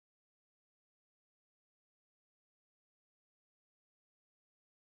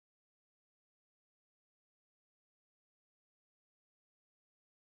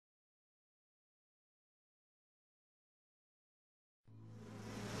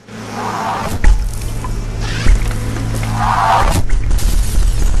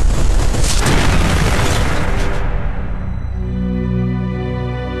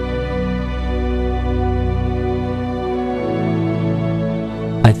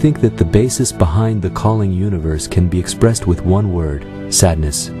think that the basis behind the calling universe can be expressed with one word: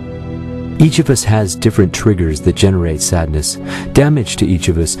 sadness. Each of us has different triggers that generate sadness. Damage to each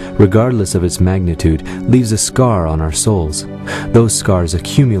of us, regardless of its magnitude, leaves a scar on our souls. Those scars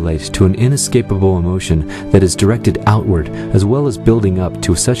accumulate to an inescapable emotion that is directed outward, as well as building up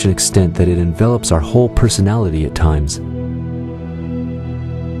to such an extent that it envelops our whole personality at times.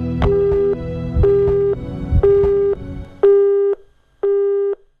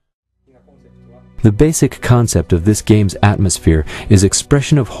 The basic concept of this game's atmosphere is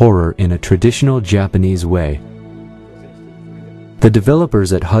expression of horror in a traditional Japanese way. The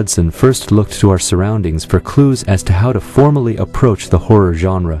developers at Hudson first looked to our surroundings for clues as to how to formally approach the horror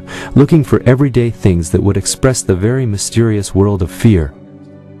genre, looking for everyday things that would express the very mysterious world of fear.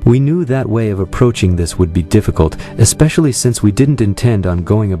 We knew that way of approaching this would be difficult, especially since we didn't intend on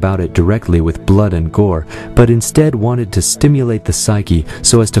going about it directly with blood and gore, but instead wanted to stimulate the psyche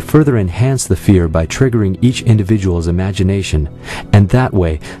so as to further enhance the fear by triggering each individual's imagination. And that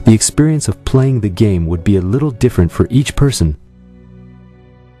way, the experience of playing the game would be a little different for each person.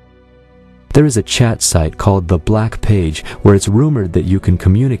 There is a chat site called The Black Page where it's rumored that you can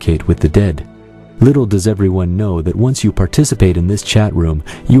communicate with the dead. Little does everyone know that once you participate in this chat room,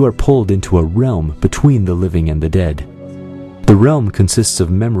 you are pulled into a realm between the living and the dead. The realm consists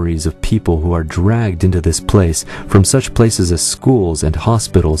of memories of people who are dragged into this place from such places as schools and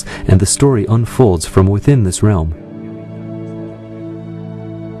hospitals, and the story unfolds from within this realm.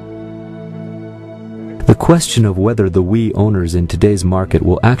 The question of whether the Wii owners in today's market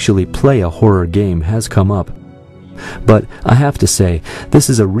will actually play a horror game has come up. But I have to say, this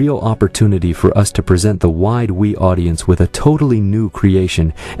is a real opportunity for us to present the wide Wii audience with a totally new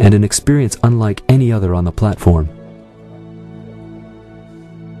creation and an experience unlike any other on the platform.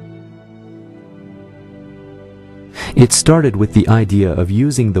 It started with the idea of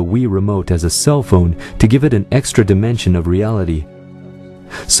using the Wii remote as a cell phone to give it an extra dimension of reality.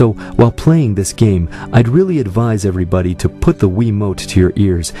 So, while playing this game, I'd really advise everybody to put the Wiimote to your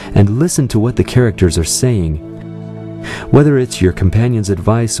ears and listen to what the characters are saying. Whether it's your companion's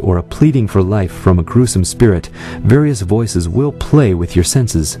advice or a pleading for life from a gruesome spirit, various voices will play with your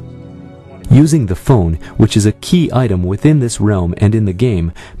senses. Using the phone, which is a key item within this realm and in the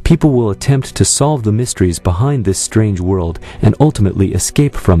game, people will attempt to solve the mysteries behind this strange world and ultimately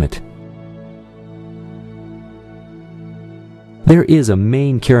escape from it. There is a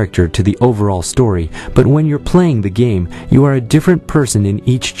main character to the overall story, but when you're playing the game, you are a different person in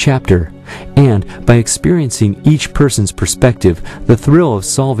each chapter. And by experiencing each person's perspective, the thrill of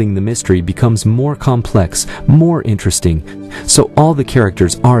solving the mystery becomes more complex, more interesting. So all the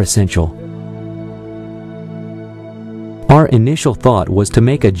characters are essential. Our initial thought was to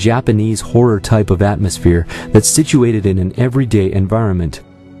make a Japanese horror type of atmosphere that's situated in an everyday environment.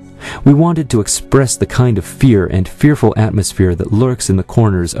 We wanted to express the kind of fear and fearful atmosphere that lurks in the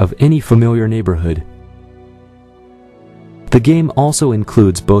corners of any familiar neighborhood. The game also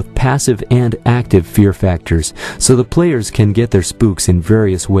includes both passive and active fear factors, so the players can get their spooks in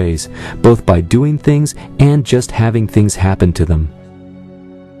various ways, both by doing things and just having things happen to them.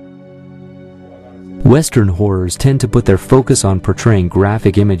 Western horrors tend to put their focus on portraying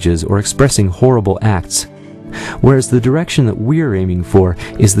graphic images or expressing horrible acts, whereas the direction that we're aiming for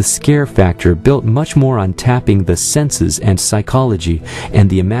is the scare factor, built much more on tapping the senses and psychology and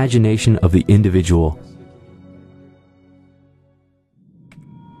the imagination of the individual.